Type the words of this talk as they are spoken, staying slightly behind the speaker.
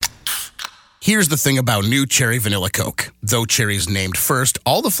Here's the thing about new Cherry Vanilla Coke. Though cherry's named first,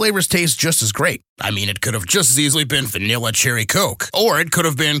 all the flavors taste just as great. I mean, it could have just as easily been Vanilla Cherry Coke, or it could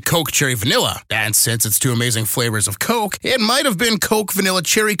have been Coke Cherry Vanilla. And since it's two amazing flavors of Coke, it might have been Coke Vanilla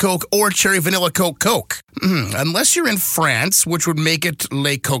Cherry Coke or Cherry Vanilla Coke Coke. Unless you're in France, which would make it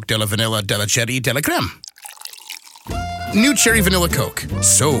Le Coke de la Vanilla de la Cherry de la Crème. New Cherry Vanilla Coke,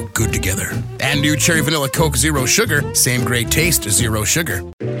 so good together. And new Cherry Vanilla Coke Zero Sugar, same great taste, zero sugar.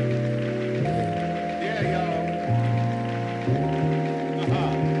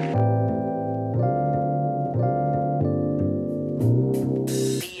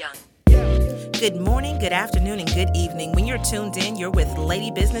 Good morning, good afternoon, and good evening. When you're tuned in, you're with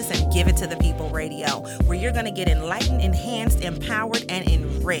Lady Business and Give It to the People Radio, where you're going to get enlightened, enhanced, empowered, and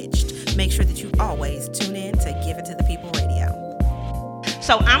enriched. Make sure that you always tune in to Give It to the People Radio.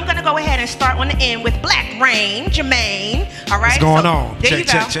 So I'm going to go ahead and start on the end with Black Rain, Jermaine. All right? What's going on? There you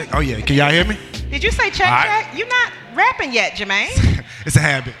go. Check. Oh, yeah. Can y'all hear me? Did you say check? You're not rapping yet, Jermaine. It's a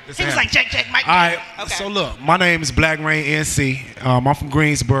habit. He was like, check, mic. All right. Okay. So, look, my name is Black Rain NC. I'm from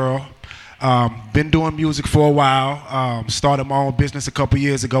Greensboro. Been doing music for a while. Started my own business a couple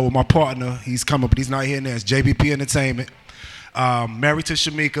years ago with my partner. He's coming, but he's not here now. It's JBP Entertainment. Married to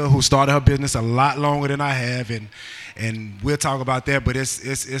Shamika, who started her business a lot longer than I have, and we'll talk about that. But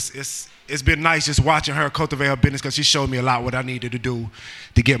it's been nice just watching her cultivate her business because she showed me a lot what I needed to do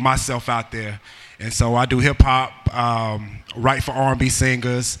to get myself out there. And so I do hip hop, write for R&B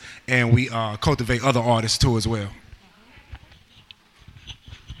singers, and we cultivate other artists too as well.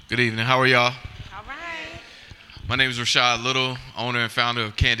 Good evening. How are y'all? All right. My name is Rashad Little, owner and founder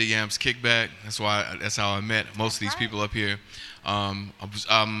of Candy Yams Kickback. That's how I met most of these people up here. I'm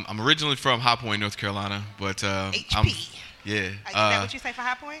originally from High Point, North Carolina, but HP. Yeah. Is that what you say for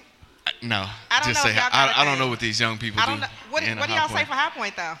High Point? No. I don't just know. Say I don't know what these young people do. What do y'all say for High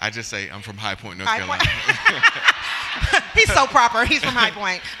Point though? I just say I'm from High Point, North High Carolina. Point. He's so proper. He's from High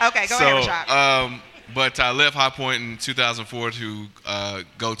Point. Okay, go ahead, Rashad. But I left High Point in 2004 to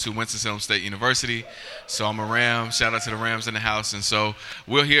go to Winston-Salem State University. So I'm a Ram. Shout out to the Rams in the house. And so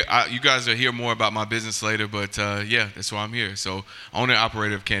we'll hear. You guys will hear more about my business later. But yeah, that's why I'm here. So owner and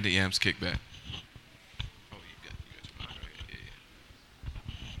operator of Candy Yams Kickback.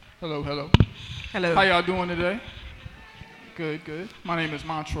 Hello. Hello. How y'all doing today? Good. My name is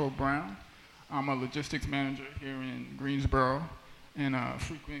Montro Brown. I'm a logistics manager here in Greensboro and a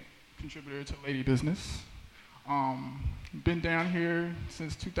frequent contributor to Lady Business. Been down here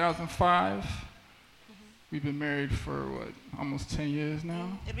since 2005. We've been married for, almost 10 years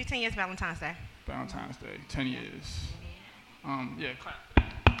now? It'll be 10 years Valentine's Day. Valentine's Day, 10 years. Yeah, clap.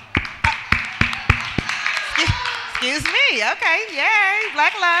 Excuse me. Okay, yay.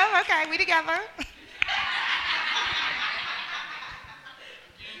 Black love. Okay, we together.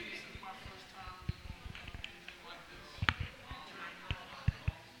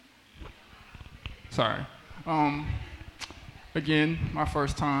 Sorry. Again, my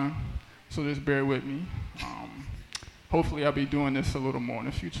first time, so just bear with me. Hopefully I'll be doing this a little more in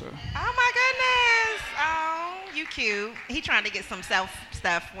the future. Oh my goodness. Oh, you cute. He trying to get some self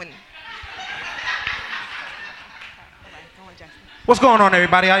stuff when. What's going on,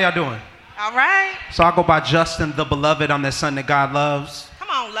 everybody? How y'all doing? All right. So I go by Justin, the beloved. I'm that son that God loves. Come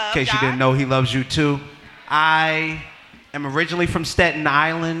on, love. In case you God. didn't know, he loves you too. I am originally from Staten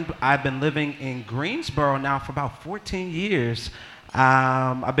Island. I've been living in Greensboro now for about 14 years.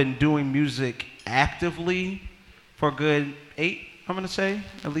 I've been doing music actively for a good 8, I'm going to say,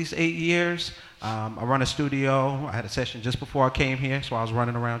 at least 8 years. I run a studio. I had a session just before I came here, so I was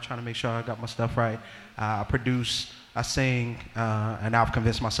running around trying to make sure I got my stuff right. I produce, I sing, and I've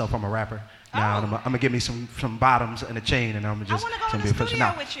convinced myself I'm a rapper. Now I'm gonna give me some bottoms and a chain, and I'm just I want to go gonna in be the official studio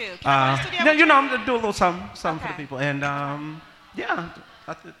now. with you. Can I go in the studio with you know, you? I'm gonna do a little something for the people, and yeah,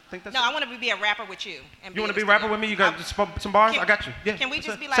 I think that's. No, it. I want to be a rapper with you. And You want to in be the a rapper studio. with me? You got some bars? I got you. Yeah. Can we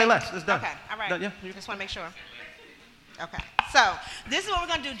just be like? Say less. It's done. Okay. All right. Done, yeah. Just want to make sure. Okay. So this is what we're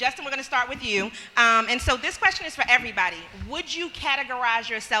going to do. Justin, we're going to start with you. And so this question is for everybody. Would you categorize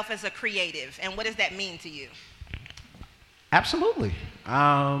yourself as a creative? And what does that mean to you? Absolutely.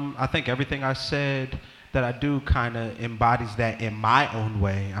 I think everything I said that I do kind of embodies that in my own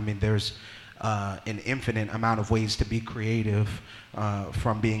way. I mean, there's an infinite amount of ways to be creative,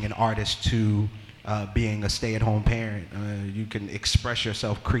 from being an artist to being a stay-at-home parent. You can express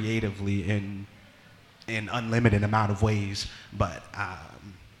yourself creatively in unlimited amount of ways, but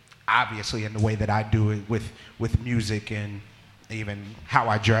obviously in the way that I do it with music and even how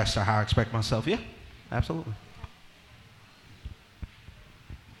I dress or how I expect myself, yeah, absolutely.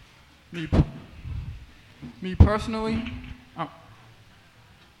 Me personally,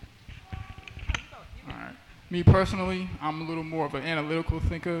 Me personally, I'm a little more of an analytical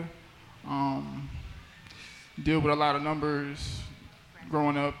thinker. Deal with a lot of numbers.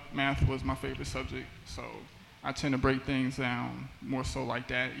 Growing up, math was my favorite subject, so I tend to break things down more so like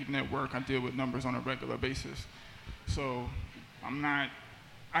that. Even at work, I deal with numbers on a regular basis. So I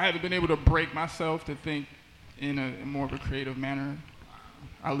haven't been able to break myself to think in a more of a creative manner.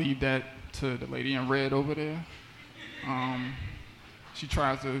 I leave that to the lady in red over there. She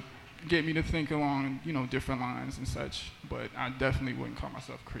tries to get me to think along, different lines and such, but I definitely wouldn't call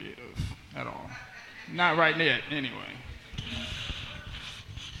myself creative at all. Not right yet, anyway.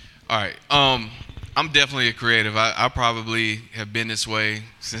 All right. I'm definitely a creative. I probably have been this way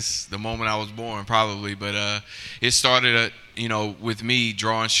since the moment I was born, probably. But it started, with me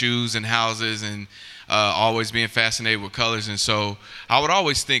drawing shoes and houses and always being fascinated with colors. And so I would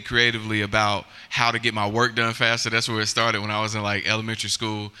always think creatively about how to get my work done faster. That's where it started when I was in elementary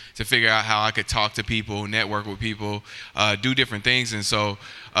school, to figure out how I could talk to people, network with people, do different things. And so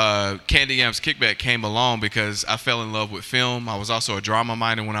Candy Yam's Kickback came along because I fell in love with film. I was also a drama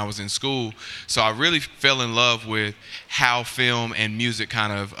minor when I was in school. So I really fell in love with how film and music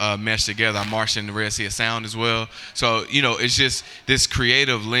kind of mesh together. I marched in the Red Sea of Sound as well. So, it's just this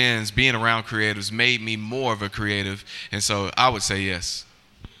creative lens, being around creatives made me more of a creative. And so I would say yes.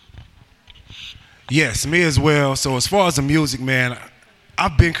 Yes, me as well. So as far as the music, man,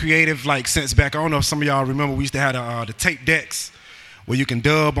 I've been creative since back. I don't know if some of y'all remember, we used to have the tape decks where you can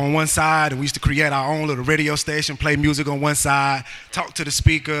dub on one side, and we used to create our own little radio station, play music on one side, talk to the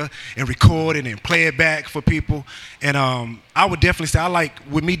speaker, and record it and play it back for people. And I would definitely say,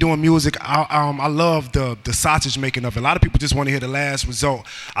 with me doing music, I love the sausage making of it. A lot of people just want to hear the last result.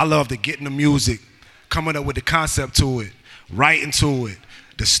 I love the getting the music, coming up with the concept to it, writing to it,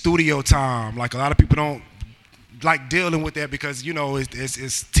 the studio time. A lot of people don't like dealing with that because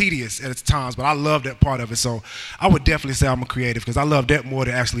it's tedious at times, but I love that part of it. So I would definitely say I'm a creative because I love that more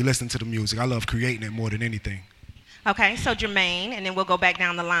than actually listening to the music. I love creating it more than anything. Okay, so Jermaine, and then we'll go back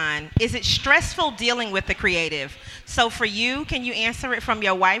down the line. Is it stressful dealing with the creative? So for you, can you answer it from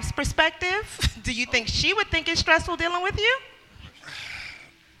your wife's perspective? Do you think she would think it's stressful dealing with you?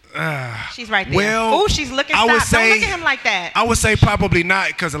 She's right there. Well, she's looking. Don't look at him like that. I would say probably not,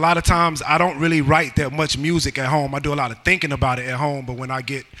 because a lot of times I don't really write that much music at home. I do a lot of thinking about it at home, but when I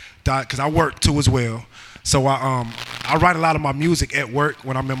get that, because I work too as well, so I write a lot of my music at work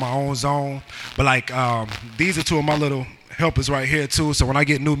when I'm in my own zone. But these are two of my little helpers right here too. So when I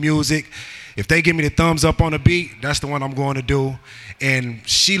get new music, if they give me the thumbs up on the beat, that's the one I'm going to do. And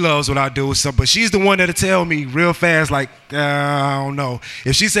she loves what I do, but she's the one that'll tell me real fast, I don't know.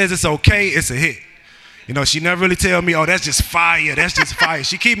 If she says it's okay, it's a hit. She never really tell me, oh, that's just fire, that's just fire.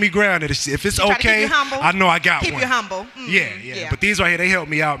 She keep me grounded. If it's okay, I know I got one. Keep you humble. Mm-hmm. Yeah. But these right here, they help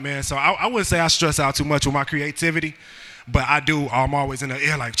me out, man. So I wouldn't say I stress out too much with my creativity, but I do. I'm always in the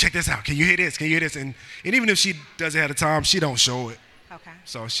ear check this out. Can you hear this? Can you hear this? And even if she doesn't have the time, she don't show it. Okay.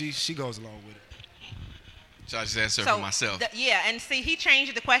 So she goes along with it. So I just answer for myself. And see, he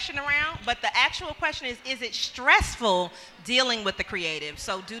changed the question around, but the actual question is it stressful dealing with the creative?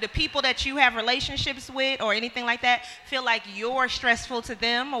 So do the people that you have relationships with or anything like that feel like you're stressful to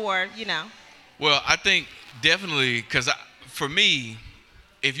them, or, Well, I think definitely, because for me,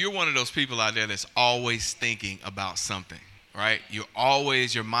 if you're one of those people out there that's always thinking about something, right? Your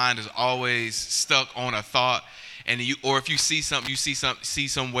mind is always stuck on a thought. And or if you see something, see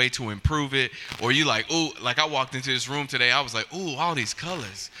some way to improve it, or you I walked into this room today, I was like, ooh, all these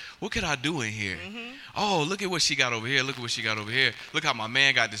colors. What could I do in here? Mm-hmm. Oh, look at what she got over here. Look at what she got over here. Look how my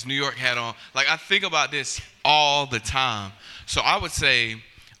man got this New York hat on. I think about this all the time. So I would say,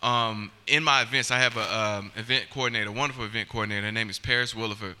 in my events, I have a wonderful event coordinator. Her name is Paris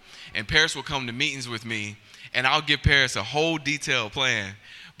Williford, and Paris will come to meetings with me, and I'll give Paris a whole detailed plan.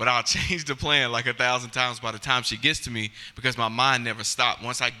 But I'll change the plan 1,000 times by the time she gets to me, because my mind never stopped.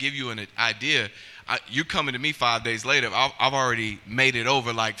 Once I give you an idea, you're coming to me 5 days later. I've already made it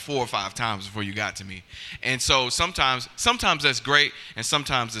over 4 or 5 times before you got to me. And so sometimes that's great, and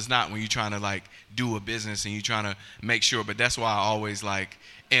sometimes it's not when you're trying to do a business and you're trying to make sure. But that's why I always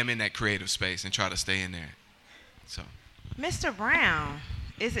am in that creative space and try to stay in there. So, Mr. Brown,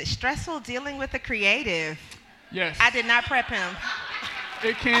 is it stressful dealing with the creative? Yes. I did not prep him.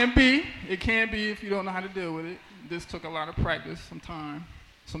 It can be. It can be if you don't know how to deal with it. This took a lot of practice, some time,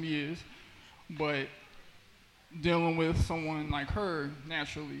 some years. But dealing with someone like her,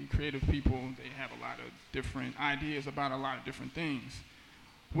 naturally, creative people, they have a lot of different ideas about a lot of different things.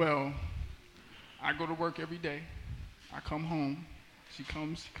 Well, I go to work every day. I come home. She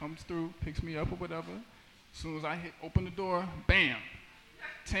comes through, picks me up or whatever. As soon as I open the door, bam,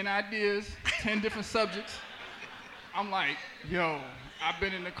 10 ideas, 10 different subjects. I'm like, yo, I've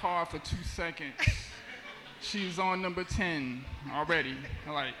been in the car for 2 seconds. She's on number 10 already.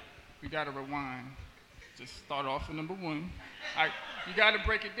 I'm like, we gotta rewind. Just start off at number 1. You gotta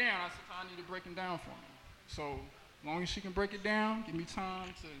break it down. I said, I need to break it down for me. So as long as she can break it down, give me time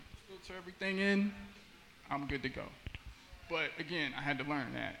to filter everything in, I'm good to go. But again, I had to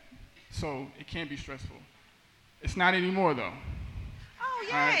learn that. So it can be stressful. It's not anymore though. Oh,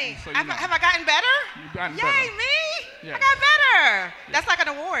 yay. So Have I gotten better? You've gotten yay, better. Me? Yes. I got better. Yes. That's like an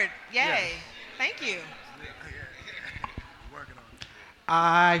award. Yay. Yes. Thank you.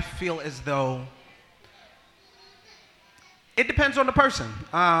 I feel as though it depends on the person,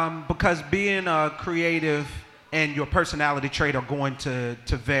 because being a creative and your personality trait are going to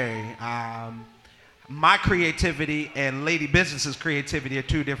vary. My creativity and Lady Business's creativity are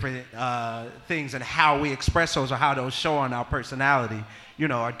two different things, and how we express those or how those show on our personality,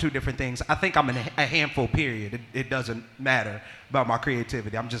 are two different things. I think I'm in a handful, period. It doesn't matter about my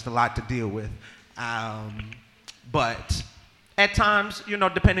creativity. I'm just a lot to deal with. But at times,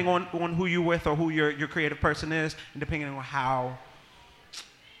 depending on who you're with or who your creative person is, and depending on how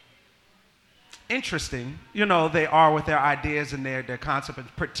interesting, they are with their ideas and their concept in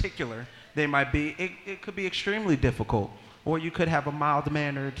particular, they might be, it could be extremely difficult. Or you could have a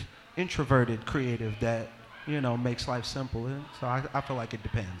mild-mannered, introverted creative that, makes life simple. So I feel like it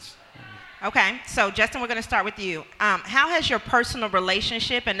depends. Okay, so Justin, we're going to start with you. How has your personal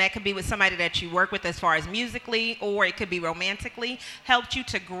relationship, and that could be with somebody that you work with as far as musically, or it could be romantically, helped you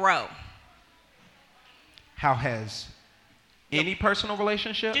to grow? How has any personal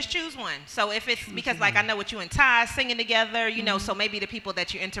relationship? Just choose one. So if it's, because like I know what you and Ty singing together, so maybe the people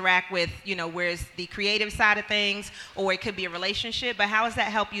that you interact with, where's the creative side of things, or it could be a relationship, but how has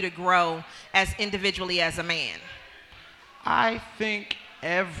that helped you to grow as individually as a man? I think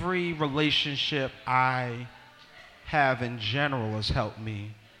every relationship I have in general has helped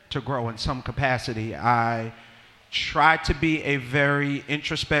me to grow in some capacity. I try to be a very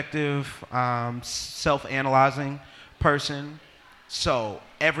introspective, self-analyzing person. So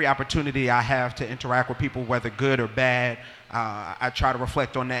every opportunity I have to interact with people, whether good or bad, I try to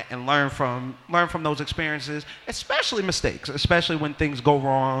reflect on that and learn from those experiences, especially mistakes, especially when things go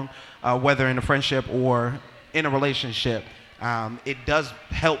wrong, whether in a friendship or in a relationship. It does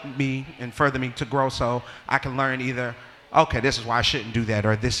help me and further me to grow, so I can learn either, okay, this is why I shouldn't do that,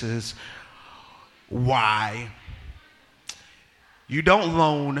 or this is why you don't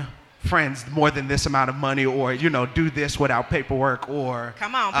loan friends more than this amount of money, or, do this without paperwork, or...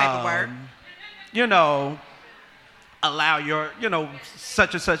 Come on, paperwork. Allow your,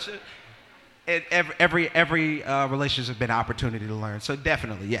 such and such. Every relationship has been an opportunity to learn, so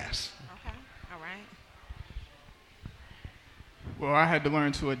definitely, yes. Okay, all right. Well, I had to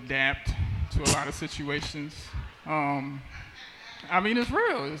learn to adapt to a lot of situations. It's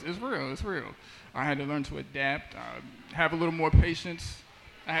real. It's real. I had to learn to adapt, have a little more patience.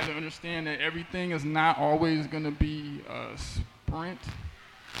 I had to understand that everything is not always going to be a sprint.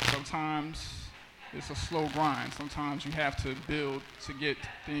 Sometimes it's a slow grind. Sometimes you have to build to get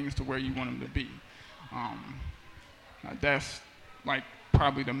things to where you want them to be. That's like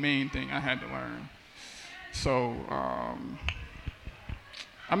probably the main thing I had to learn. So,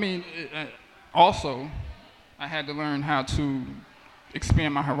 also, I had to learn how to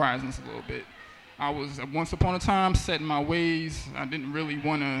expand my horizons a little bit. I was, once upon a time, set in my ways. I didn't really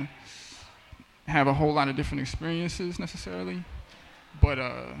want to have a whole lot of different experiences necessarily, but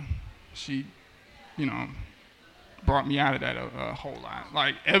she, brought me out of that a whole lot.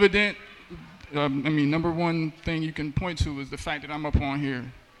 Like, evident, number one thing you can point to is the fact that I'm up on here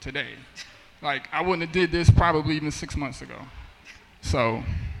today. Like, I wouldn't have did this probably even 6 months ago. So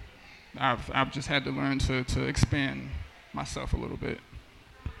I've just had to learn to expand myself a little bit.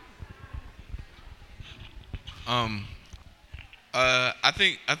 I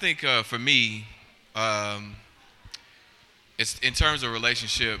think for me, it's in terms of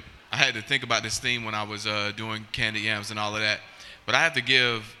relationship. I had to think about this theme when I was doing Candy Yams and all of that. But I have to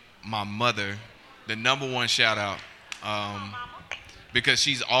give my mother the number one shout out because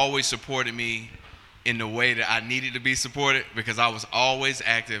she's always supported me in the way that I needed to be supported, because I was always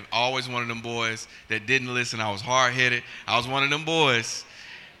active, always one of them boys that didn't listen. I was hard-headed. I was one of them boys,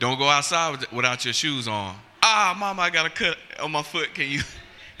 don't go outside without your shoes on. Mama, I got a cut on my foot. Can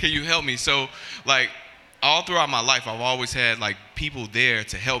you help me? So, like, all throughout my life, I've always had, like, people there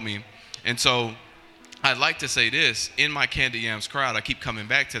to help me. And so I'd like to say this. In my Candy Yams crowd, I keep coming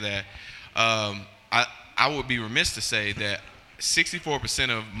back to that. I would be remiss to say that 64%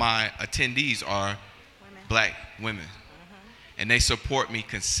 of my attendees are black women. And they support me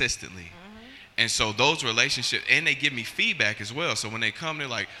consistently. And so those relationships, and they give me feedback as well. So when they come, they're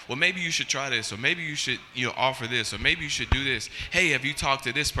like, well, maybe you should try this, or maybe you should, offer this, or maybe you should do this. Hey, have you talked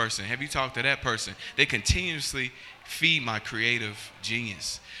to this person? Have you talked to that person? They continuously feed my creative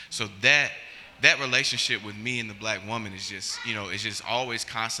genius. So that relationship with me and the black woman is just, it's just always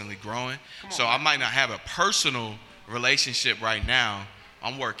constantly growing. So I might not have a personal relationship right now.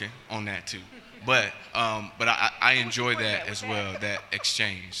 I'm working on that too. But I enjoy that as well, that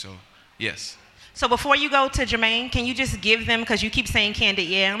exchange. So, yes. So before you go to Jermaine, can you just give them, because you keep saying candied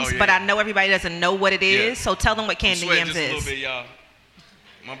yams, but I know everybody doesn't know what it is, so tell them what candied yams is. Just a little bit, y'all.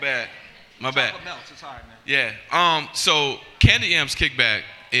 My bad. Chocolate melts, it's hard, man. Yeah. So candied yams kickback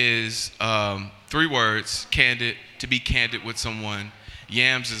is 3 words, candid, to be candid with someone.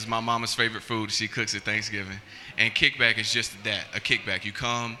 Yams is my mama's favorite food. She cooks at Thanksgiving. And kickback is just that, a kickback. You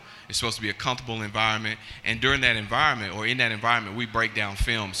come, it's supposed to be a comfortable environment. And during that environment, or in that environment, we break down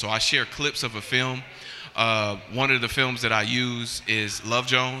film. So I share clips of a film. One of the films that I use is Love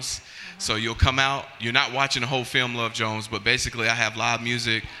Jones. So you'll come out, you're not watching the whole film Love Jones, but basically I have live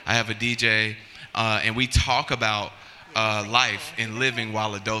music, I have a DJ, and we talk about life and living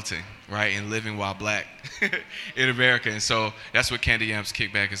while adulting, right? And living while black in America. And so that's what Candy Yams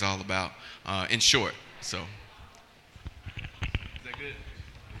Kickback is all about, in short. So.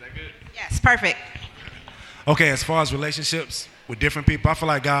 Yes, perfect. Okay, as far as relationships with different people, I feel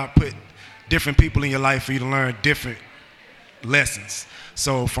like God put different people in your life for you to learn different lessons.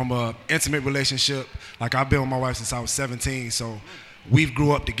 So from an intimate relationship, like I've been with my wife since I was 17, so we've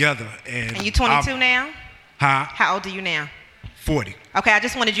grew up together. And you 22 now? Huh? How old are you now? 40. Okay, I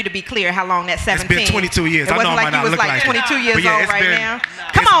just wanted you to be clear how long that 17. It's been 22 years. It I know wasn't I might like you not was look like 22 years old right now.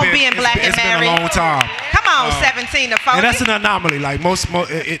 Come on, being black and married. It's been a long time. Come on, 17 to 40. And that's an anomaly. Like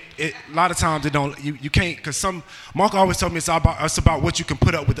a lot of times it don't. You can't, because Mark always told me it's about what you can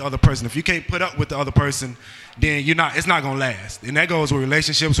put up with the other person. If you can't put up with the other person, then it's not gonna last. And that goes with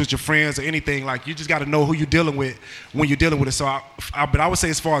relationships with your friends or anything. Like you just got to know who you're dealing with when you're dealing with it. So, but I would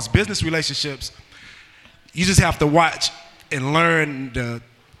say as far as business relationships, you just have to watch and learn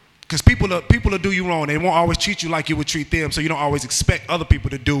because people will do you wrong. They won't always treat you like you would treat them, so you don't always expect other people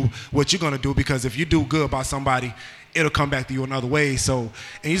to do what you're going to do, because if you do good by somebody, it'll come back to you another way. So,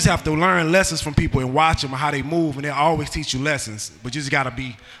 and you just have to learn lessons from people and watch them and how they move, and they'll always teach you lessons. But you just got to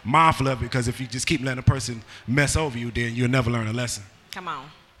be mindful of it, because if you just keep letting a person mess over you, then you'll never learn a lesson. Come on.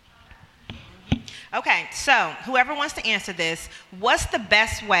 Okay, so whoever wants to answer this, what's the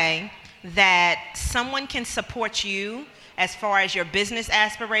best way that someone can support you as far as your business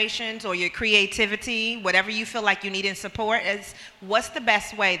aspirations or your creativity, whatever you feel like you need in support? What's the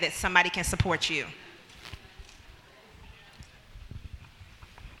best way that somebody can support you?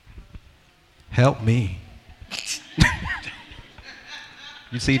 Help me.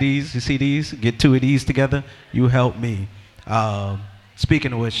 You see these? Get 2 of these together. You help me.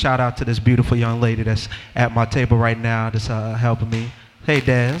 Speaking of which, shout out to this beautiful young lady that's at my table right now that's helping me. Hey,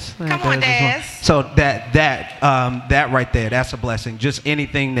 Daz. Come on, Daz. So that right there, that's a blessing. Just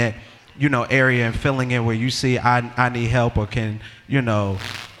anything that, area and filling in where you see I need help, or can,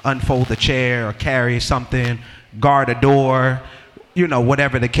 unfold a chair or carry something, guard a door,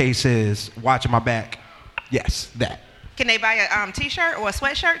 whatever the case is, watching my back. Yes, that. Can they buy a T-shirt or a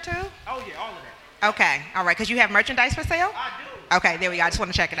sweatshirt too? Oh, yeah, all of that. Okay, all right, because you have merchandise for sale? I do. Okay, there we go. I just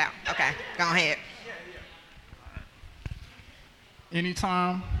want to check it out. Okay, go ahead.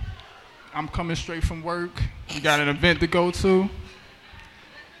 Anytime I'm coming straight from work, we got an event to go to,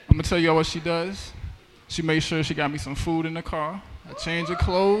 I'm gonna tell y'all what she does. She makes sure she got me some food in the car, a change of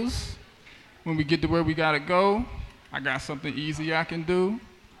clothes. When we get to where we gotta go, I got something easy I can do,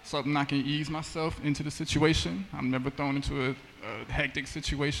 something I can ease myself into the situation. I'm never thrown into a hectic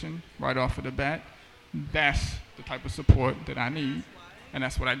situation right off of the bat. That's the type of support that I need, and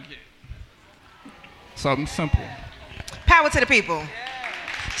that's what I get. Something simple. Power to the people.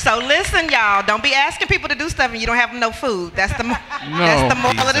 So listen, y'all, don't be asking people to do stuff and you don't have no food. That's the that's the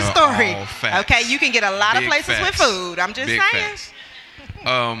moral of the story. Okay, you can get a lot of places with food. I'm just saying.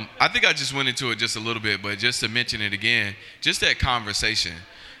 I think I just went into it just a little bit, but just to mention it again, just that conversation.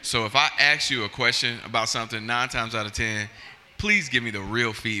 So if I ask you a question about something, 9 times out of 10, please give me the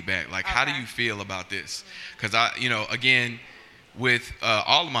real feedback. Like, how do you feel about this? Because again, with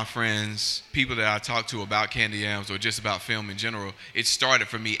all of my friends, people that I talk to about Candy Yams or just about film in general, it started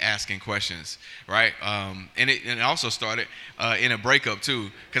for me asking questions, right? And it also started in a breakup too,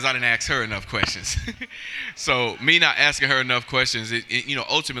 because I didn't ask her enough questions. So me not asking her enough questions, it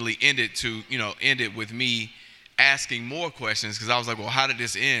ultimately ended with me asking more questions because I was like, well, how did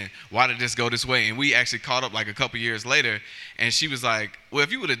this end? Why did this go this way? And we actually caught up like a couple years later, and she was like, well,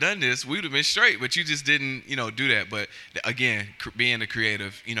 if you would have done this, we would have been straight, but you just didn't, do that. But again, being a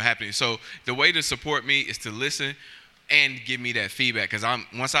creative, happening. So the way to support me is to listen and give me that feedback, because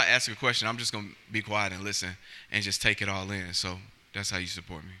once I ask a question, I'm just going to be quiet and listen and just take it all in. So that's how you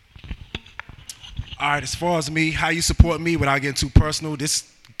support me. All right, as far as me, how you support me without getting too personal, this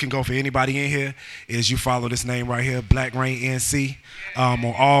can go for anybody in here, is you follow this name right here, Black Rain NC, on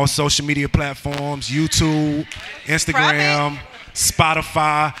all social media platforms, YouTube, Instagram,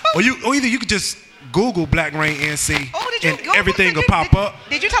 Spotify, or either you could just Google Black Rain NC, and everything will pop up.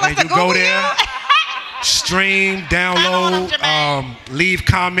 Did you tell us to Google go there, stream, download, leave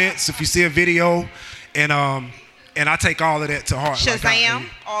comments if you see a video, and I take all of that to heart. Shazam,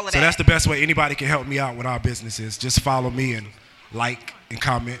 all of that. So that's the best way anybody can help me out with our businesses. Just follow me and like and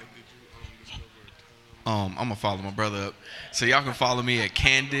comment. I'm gonna follow my brother up. So y'all can follow me at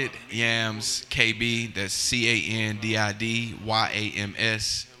Candid Yams KB. That's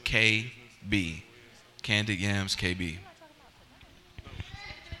CANDIDYAMS KB. Candid Yams KB.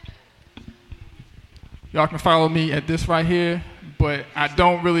 Y'all can follow me at this right here, but I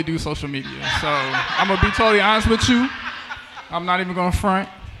don't really do social media. So I'm gonna be totally honest with you. I'm not even gonna front.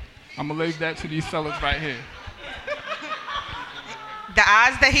 I'm gonna leave that to these fellas right here. The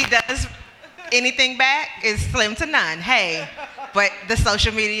odds that he does anything back is slim to none. Hey, but the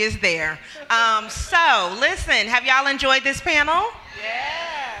social media is there. So listen, have y'all enjoyed this panel?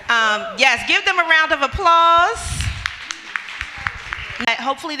 Yes, give them a round of applause.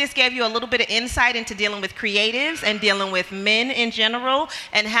 Hopefully this gave you a little bit of insight into dealing with creatives and dealing with men in general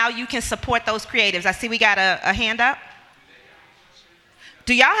and how you can support those creatives. I see we got a hand up.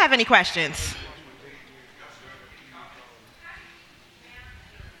 Do y'all have any questions?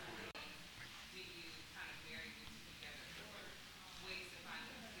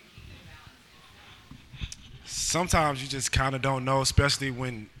 Sometimes you just kind of don't know, especially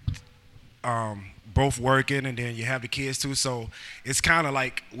when both working and then you have the kids too. So it's kind of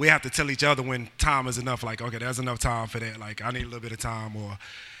like we have to tell each other when time is enough. Like, okay, there's enough time for that. Like, I need a little bit of time. Or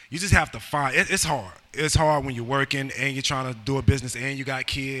you just have to find it's hard. It's hard when you're working and you're trying to do a business and you got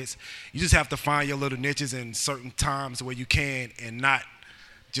kids. You just have to find your little niches in certain times where you can and not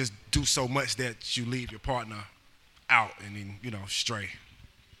just do so much that you leave your partner out and then, stray.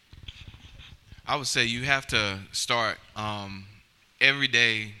 I would say you have to start every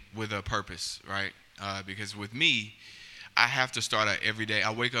day with a purpose, right? Because with me, I have to start out every day.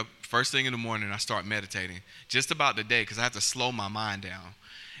 I wake up first thing in the morning and I start meditating just about the day because I have to slow my mind down.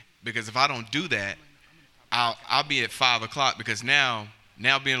 Because if I don't do that, I'll be at 5 o'clock because now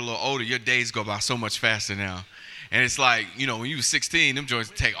being a little older, your days go by so much faster now. And it's like, when you were 16, them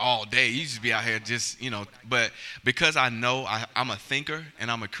joints take all day. You just be out here just, But because I know I'm a thinker and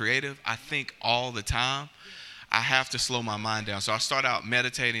I'm a creative, I think all the time, I have to slow my mind down. So I start out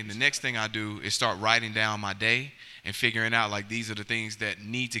meditating. The next thing I do is start writing down my day and figuring out, like, these are the things that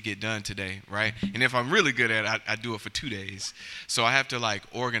need to get done today, right? And if I'm really good at it, I do it for 2 days. So I have to, like,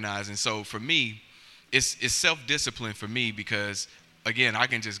 organize. And so for me, it's self-discipline for me because, again, I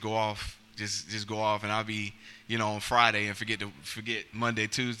can just go off, just go off, and I'll be, on Friday and forget Monday,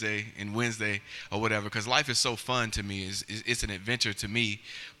 Tuesday, and Wednesday or whatever. Because life is so fun to me. It's an adventure to me,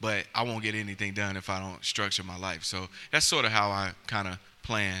 but I won't get anything done if I don't structure my life. So that's sort of how I kind of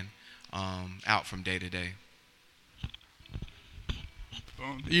plan out from day to day.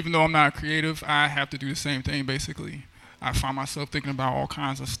 Even though I'm not creative, I have to do the same thing, basically. I find myself thinking about all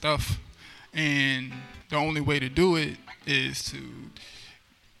kinds of stuff, and the only way to do it is to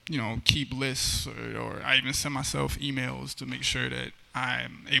keep lists, or I even send myself emails to make sure that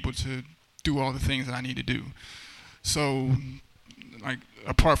I'm able to do all the things that I need to do. So, like,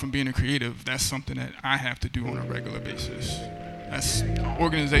 apart from being a creative, that's something that I have to do on a regular basis.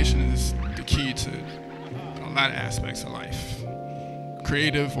 Organization is the key to a lot of aspects of life,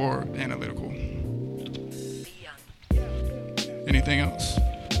 creative or analytical. Anything else?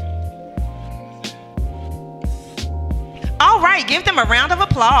 All right, give them a round of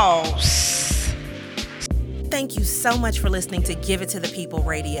applause. Thank you so much for listening to Give It to the People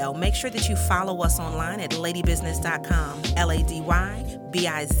Radio. Make sure that you follow us online at ladybusiness.com,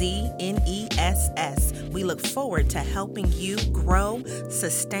 LadyBizness. We look forward to helping you grow,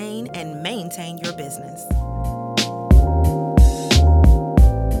 sustain, and maintain your business.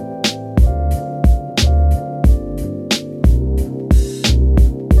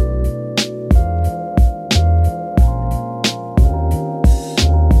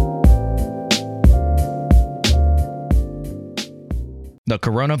 The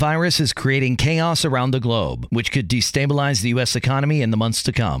coronavirus is creating chaos around the globe, which could destabilize the U.S. economy in the months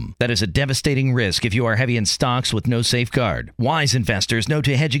to come. That is a devastating risk if you are heavy in stocks with no safeguard. Wise investors know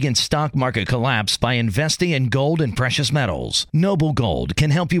to hedge against stock market collapse by investing in gold and precious metals. Noble Gold can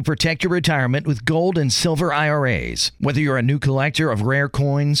help you protect your retirement with gold and silver IRAs. Whether you're a new collector of rare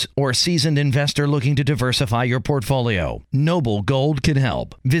coins or a seasoned investor looking to diversify your portfolio, Noble Gold can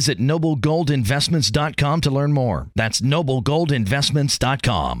help. Visit noblegoldinvestments.com to learn more. That's noblegoldinvestments.com.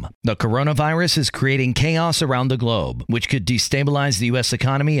 The coronavirus is creating chaos around the globe, which could destabilize the U.S.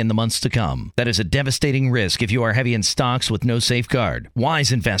 economy in the months to come. That is a devastating risk if you are heavy in stocks with no safeguard.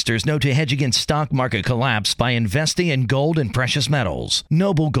 Wise investors know to hedge against stock market collapse by investing in gold and precious metals.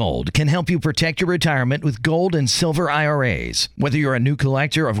 Noble Gold can help you protect your retirement with gold and silver IRAs. Whether you're a new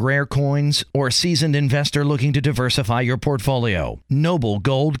collector of rare coins or a seasoned investor looking to diversify your portfolio, Noble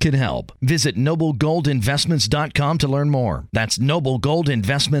Gold can help. Visit noblegoldinvestments.com to learn more. That's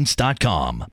noblegoldinvestments.com.